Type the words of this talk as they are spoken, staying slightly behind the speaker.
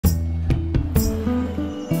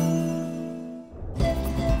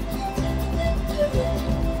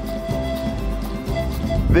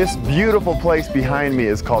This beautiful place behind me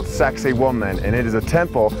is called Sacsayhuaman, and it is a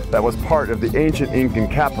temple that was part of the ancient Incan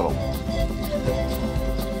capital.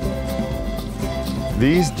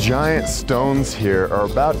 These giant stones here are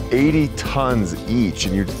about 80 tons each,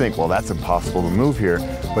 and you'd think, well, that's impossible to move here,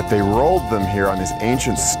 but they rolled them here on these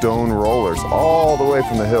ancient stone rollers all the way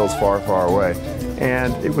from the hills far, far away.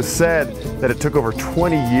 And it was said that it took over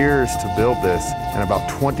 20 years to build this and about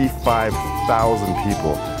 25,000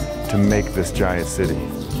 people to make this giant city.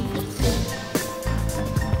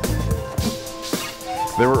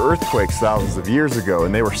 There were earthquakes thousands of years ago,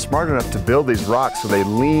 and they were smart enough to build these rocks so they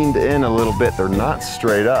leaned in a little bit. They're not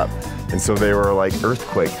straight up, and so they were like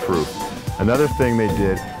earthquake proof. Another thing they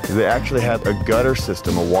did is they actually had a gutter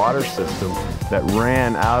system, a water system that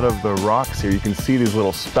ran out of the rocks here. You can see these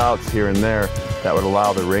little spouts here and there that would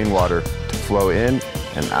allow the rainwater to flow in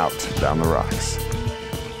and out down the rocks.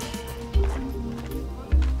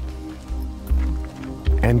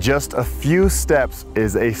 And just a few steps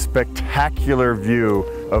is a spectacular view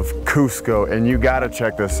of Cusco, and you gotta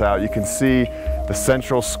check this out. You can see the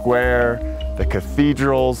central square, the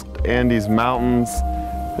cathedrals, the Andes Mountains.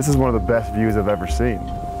 This is one of the best views I've ever seen.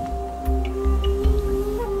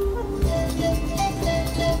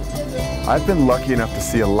 I've been lucky enough to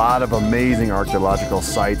see a lot of amazing archaeological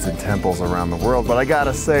sites and temples around the world, but I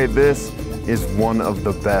gotta say, this is one of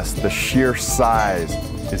the best. The sheer size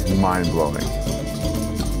is mind-blowing.